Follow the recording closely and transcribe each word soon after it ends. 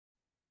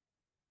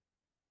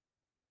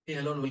Hey,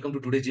 hello and welcome to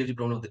today's GFG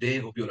problem of the day.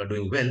 Hope you all are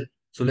doing well.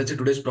 So let's say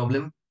today's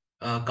problem,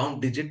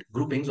 count digit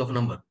groupings of a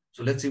number.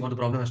 So let's see what the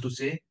problem has to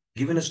say.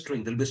 Given a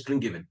string, there'll be a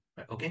string given.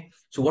 Right? Okay.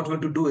 So what we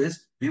want to do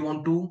is we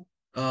want to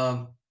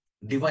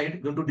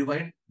divide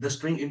the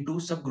string into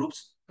subgroups,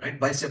 right?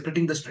 By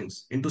separating the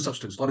strings into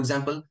substrings. For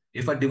example,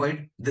 if I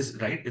divide this,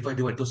 right? If I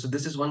divide, so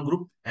this is one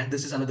group and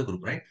this is another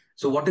group, right?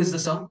 So what is the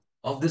sum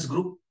of this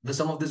group? The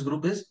sum of this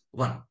group is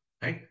one,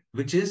 right?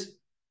 Which is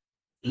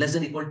less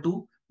than equal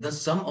to the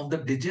sum of the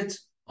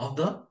digits of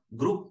the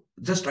group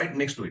just right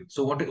next to it.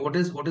 So what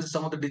is the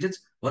sum of the digits?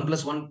 1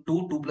 plus 1,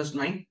 2, 2 plus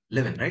 9,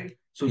 11, right?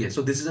 So yes,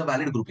 so this is a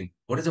valid grouping.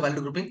 What is a valid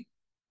grouping?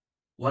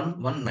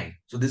 1, 1, 9.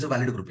 So this is a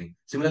valid grouping.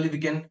 Similarly, we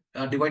can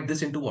divide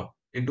this into what?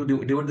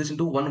 Divide this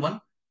into 1, 1,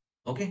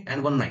 okay,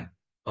 and 1, 9.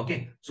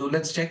 Okay, so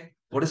let's check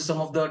what is the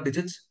sum of the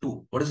digits?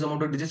 2. What is the sum of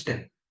the digits?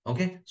 10.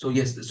 Okay, so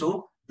yes,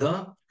 so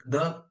the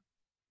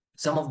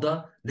sum of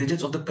the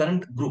digits of the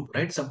current group,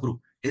 right, subgroup,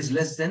 is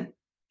less than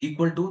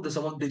equal to the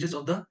sum of digits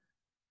of the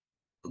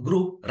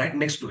group right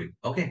next to it.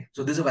 Okay,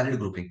 so this is a valid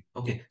grouping.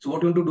 Okay, so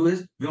what we want to do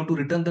is we want to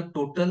return the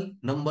total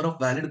number of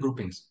valid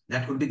groupings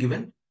that could be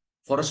given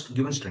for a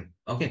given string.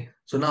 Okay,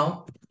 so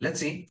now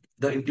let's see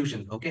the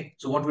intuition. Okay,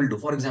 so what we'll do,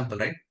 for example,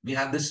 right, we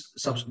have this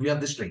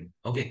string.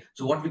 Okay,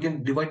 so what we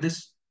can divide the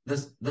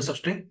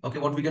substring. Okay,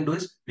 what we can do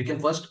is we can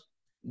first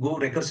go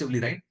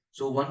recursively, right?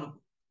 So 1,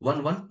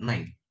 1, 1,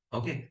 9.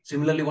 Okay,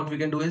 similarly what we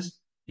can do is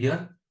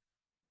here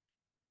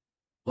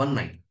 1,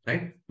 9,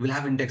 right? We'll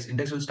have index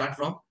will start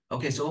from,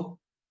 okay, so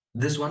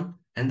this one,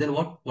 and then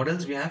what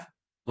else we have?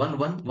 1,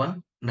 1,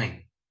 1,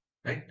 9,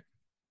 right?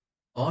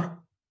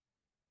 Or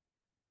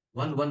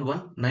 1, 1,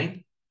 1,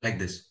 9, like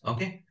this.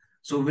 Okay,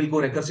 so we'll go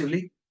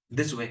recursively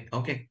this way.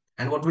 Okay,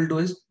 and what we'll do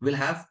is we'll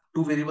have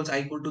two variables I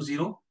equal to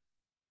 0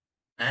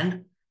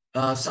 and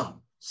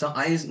sum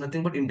I is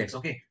nothing but index.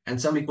 Okay,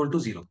 and sum equal to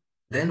 0.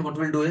 Then what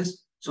we'll do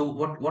is, so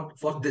what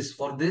for this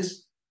what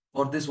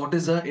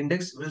is the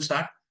index? Will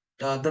start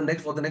the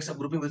next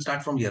subgrouping will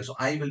start from here, so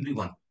I will be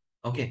 1.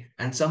 Okay,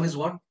 and sum is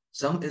what?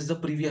 Sum is the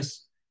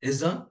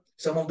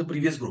sum of the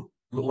previous group.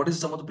 What is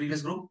the sum of the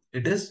previous group?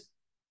 It is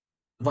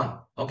 1.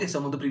 Okay,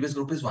 sum of the previous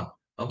group is 1.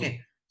 Okay,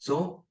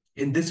 so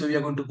in this way we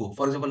are going to go.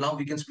 For example, now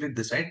we can split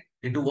this, right,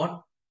 into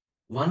what?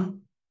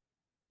 1,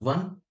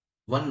 1,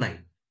 1,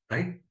 9,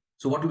 right?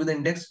 So what will be the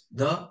index?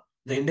 The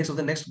index of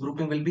the next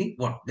grouping will be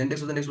what? The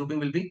index of the next grouping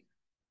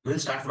will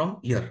start from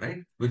here, right?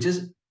 Which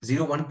is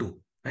 0, 1,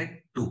 2,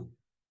 right? 2,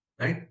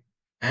 right?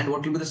 And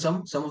what will be the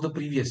sum? Sum of the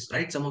previous,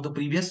 right? Sum of the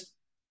previous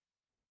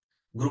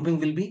grouping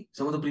will be,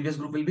 sum of the previous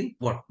group will be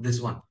what?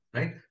 This one,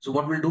 right? So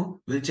what we'll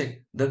do, we'll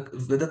check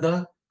whether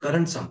the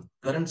current sum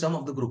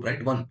of the group,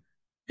 right? 1.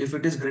 If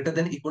it is greater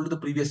than equal to the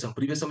previous sum.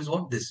 Previous sum is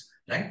what? This,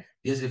 right?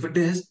 Yes, if it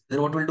is,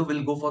 then what we'll do,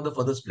 we'll go for the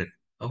further split.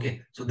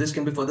 Okay, so this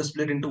can be further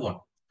split into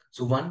what?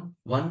 So 1,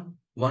 1,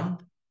 1,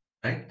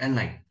 right? And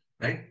 9,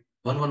 right?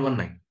 1, 1, 1,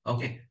 9.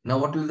 Okay, now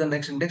what will be the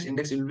next index?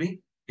 Index will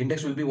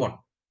be what?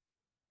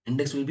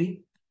 Index will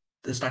be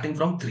starting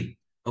from 3.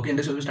 Okay,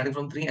 index will be starting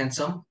from 3, and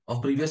sum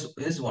of previous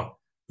is what?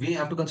 We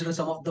have to consider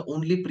sum of the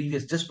only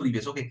previous, just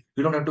previous. Okay,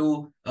 we don't have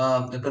to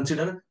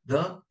consider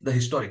the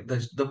historic,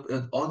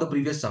 the all the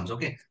previous sums.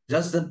 Okay,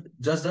 just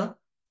the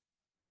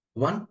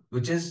one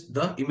which is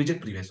the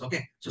immediate previous.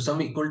 Okay, so sum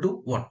equal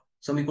to what?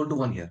 Sum equal to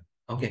 1 here.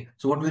 Okay,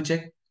 so what we'll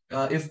check,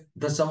 if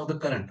the sum of the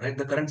current, right,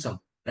 the current sum,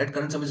 right,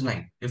 current sum is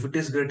 9. If it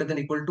is greater than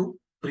equal to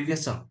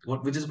previous sum,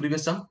 what, which is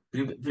previous sum?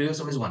 Previous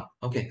sum is 1.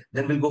 Okay,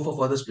 then we'll go for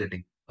further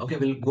splitting. Okay,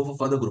 we'll go for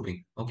further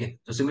grouping. Okay,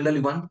 so similarly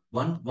 1,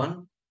 1,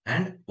 1,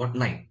 and what?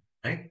 9,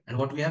 right? And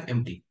what we have?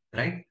 Empty,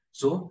 right?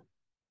 So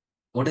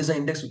what is the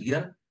index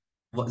here?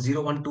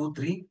 0, 1, 2,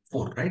 3,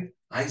 4, right?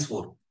 I is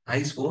 4, I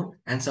is 4,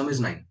 and sum is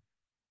 9.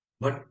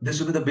 But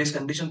this will be the base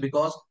condition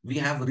because we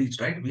have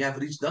reached, right? We have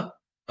reached the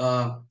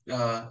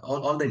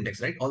all the index,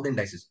 right? All the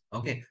indices.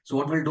 Okay. So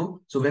what we'll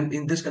do? So when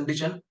in this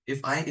condition, if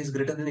I is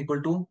greater than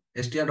equal to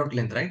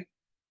str.length, right?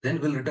 Then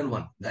we'll return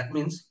 1. That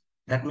means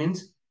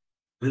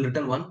we'll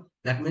return 1.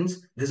 That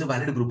means there's a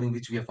valid grouping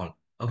which we have found.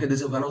 Okay,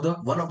 this is one of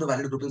the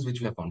valid groupings which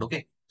we have found.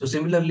 Okay, so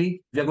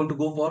similarly, we are going to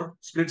go for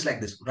splits like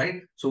this,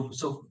 right? So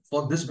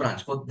for this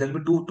branch, for there'll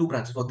be two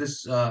branches for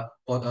this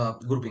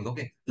grouping.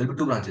 Okay, there'll be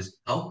two branches.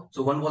 How?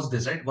 So one was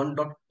this, right?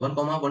 1.1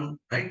 comma 1,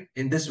 right?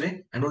 In this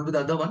way, and what will be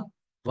the other one?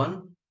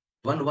 1,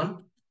 1, 1,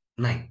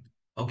 9.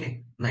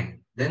 Okay, 9.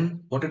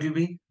 Then what it will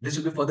be? This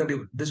will be further.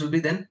 This will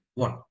be then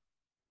what?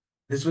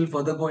 This will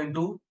further go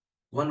into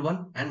 1,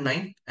 1, and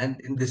 9,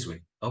 and in this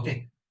way.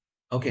 Okay.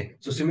 Okay.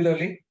 So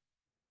similarly,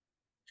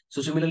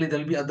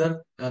 there'll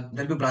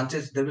be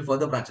branches, there'll be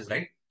further branches,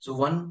 right? So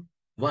 1,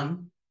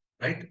 1,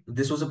 right?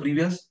 This was the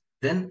previous,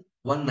 then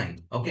 1,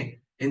 9. Okay.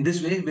 In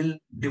this way, we'll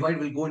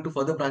go into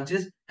further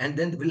branches, and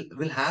then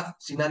we'll have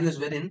scenarios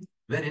wherein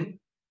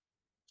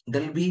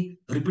there will be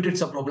repeated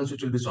sub problems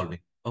which will be solving.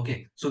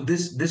 Okay, so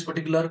this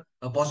particular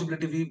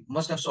possibility we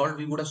would have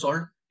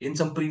solved in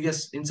some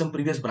previous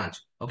branch.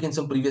 Okay, in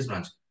some previous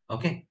branch.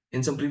 Okay,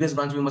 in some previous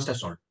branch we must have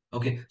solved.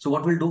 Okay, so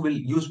what we'll do, we'll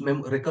use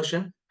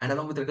recursion, and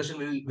along with recursion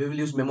we will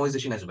use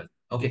memoization as well.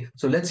 Okay,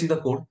 so let's see the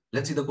code.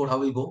 Let's see the code how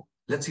we'll go.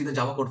 let's see the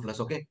Java code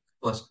first. Okay,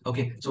 first.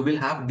 Okay, so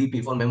we'll have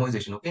DP for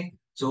memoization. Okay,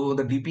 so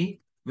the DP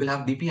will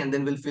have DP, and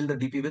then we'll fill the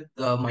DP with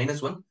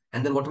 -1,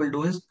 and then what we'll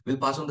do is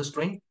we'll pass on the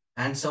string,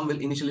 and sum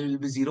will initially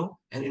will be 0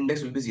 and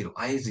index will be 0.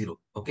 I is 0.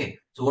 Okay,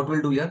 so what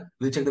we'll do here,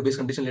 we'll check the base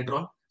condition later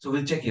on. So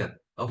we'll check here.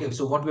 Okay,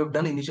 so what we have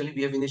done initially,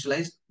 we have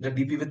initialized the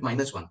DP with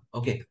 -1.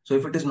 Okay, so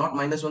if it is not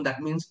 -1, that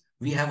means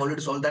we have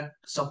already solved that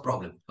sub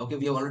problem. Okay,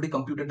 we have already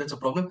computed that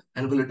sub problem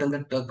and we'll return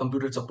that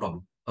computed sub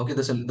problem. Okay,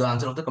 the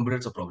answer of the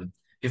computed sub problem.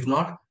 If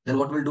not, then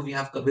what we'll do,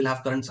 we'll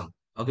have current sum.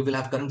 Okay, we'll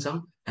have current sum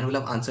and we'll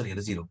have answer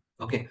here 0.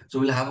 Okay, so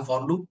we'll have a for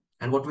loop,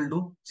 and what we'll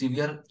do, see, we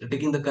are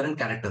taking the current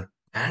character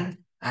and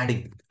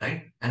adding, right,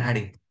 and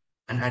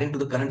adding to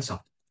the current sum.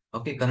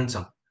 Okay, current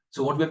sum.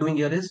 So what we're doing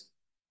here is,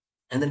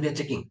 and then we are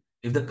checking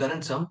if the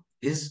current sum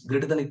is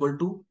greater than equal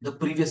to the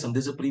previous sum.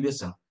 This is a previous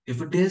sum.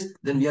 If it is,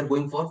 then we are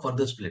going for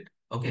further split.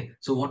 Okay,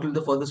 so what will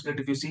the further split?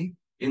 If you see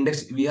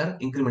index, we are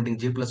incrementing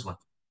j plus 1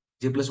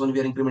 we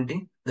are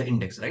incrementing the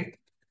index, right?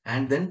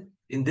 And then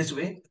in this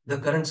way, the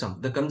current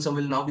sum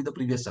will now be the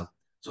previous sum.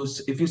 So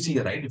if you see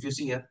here, right, if you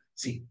see here,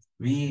 see,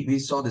 we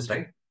saw this,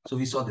 right? So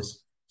we saw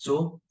this.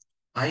 So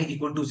I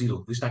equal to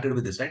 0, we started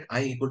with this, right?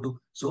 I equal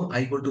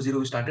to 0,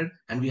 we started,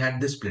 and we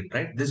had this split,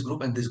 right? This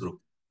group and this group,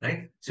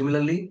 right?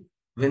 Similarly,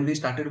 when we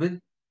started with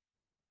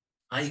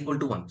I equal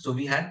to 1, so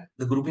we had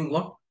the grouping,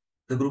 what?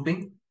 The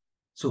grouping.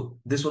 So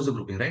this was the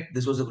grouping, right?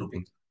 This was the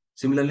grouping.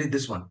 Similarly,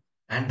 this one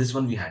and this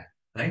one we had,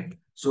 right?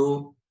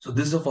 So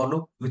this is a for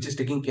loop which is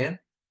taking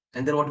care.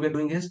 And then what we are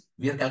doing is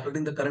we are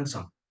calculating the current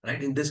sum,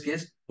 right? In this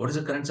case, what is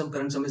the current sum?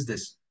 Current sum is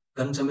this.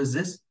 Current sum is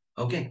this.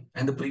 Okay.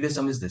 And the previous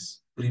sum is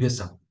this. Previous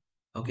sum.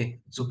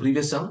 Okay. So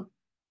previous sum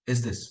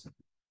is this.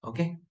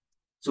 Okay.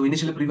 So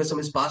initially previous sum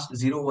is passed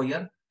 0 over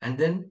here, and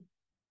then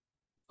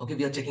okay,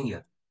 we are checking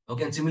here.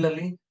 Okay, and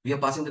similarly, we are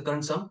passing the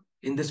current sum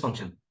in this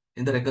function,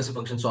 in the recursive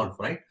function solve,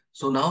 right?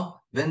 So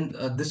now when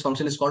this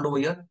function is called over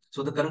here,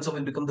 so the current sum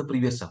will become the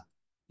previous sum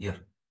here,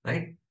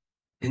 right?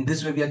 In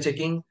this way, we are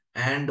checking,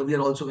 and we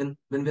are also, when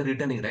we are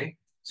returning, right?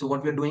 So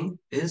what we are doing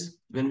is,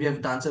 when we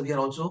have the answer, we are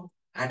also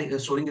adding,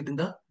 storing it in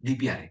the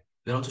DP array.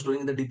 We are also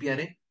storing in the DP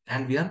array,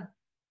 and we are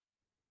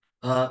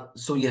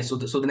so yes, so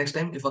the next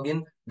time if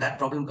again that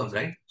problem comes,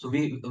 right? So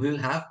we'll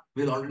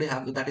already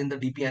have that in the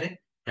DP array,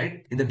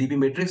 right? In the DP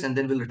matrix, and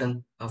then we'll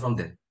return from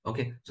there.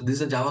 Okay, so this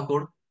is a Java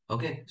code.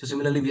 Okay, so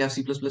similarly we have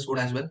C++ code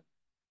as well.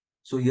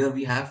 So here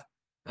we have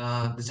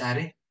this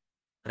array,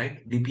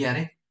 right? DP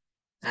array,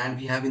 and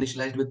we have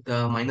initialized with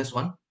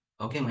 -1.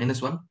 Okay,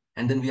 -1,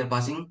 and then we are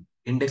passing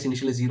index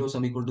initially 0,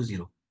 sum equal to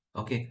 0.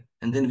 Okay,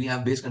 and then we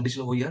have base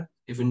condition over here.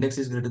 If index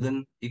is greater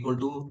than equal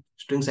to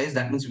string size,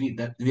 that means we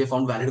have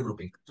found valid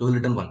grouping. So we'll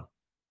return 1.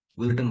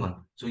 We'll return 1.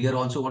 So here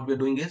also what we're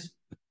doing is,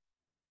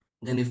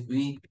 then if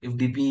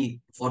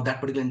DP for that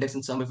particular index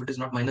in sum, if it is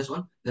not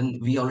 -1, then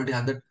we already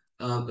have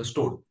that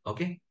stored.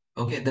 Okay,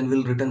 okay, then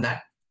we'll return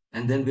that,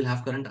 and then we'll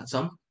have current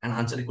sum and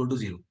answer equal to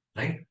 0,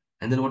 right?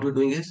 And then what we're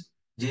doing is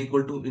j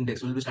equal to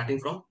index. We'll be starting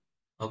from,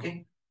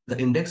 okay, the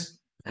index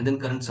and then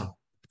current sum.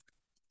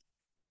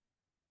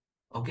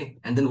 Okay,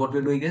 and then what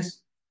we're doing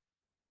is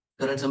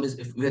current sum is,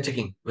 if we are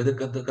checking whether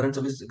the current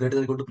sum is greater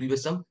than equal to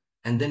previous sum,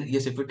 and then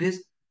yes, if it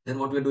is, then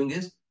what we're doing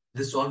is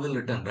this solve will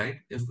return, right?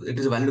 If it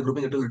is a valid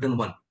grouping, it will return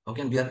 1.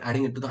 Okay, and we are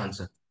adding it to the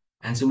answer.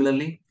 And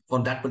similarly,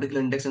 for that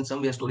particular index and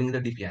sum, we are storing in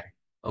the DPI.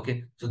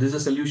 Okay, so this is a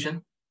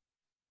solution.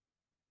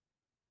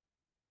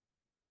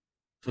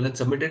 So let's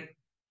submit it.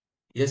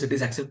 Yes, it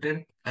is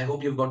accepted. I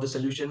hope you've got the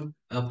solution.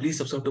 Please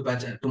subscribe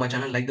to my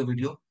channel, like the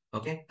video.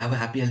 Okay, have a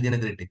happy, healthy, and a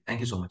great day. Thank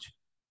you so much.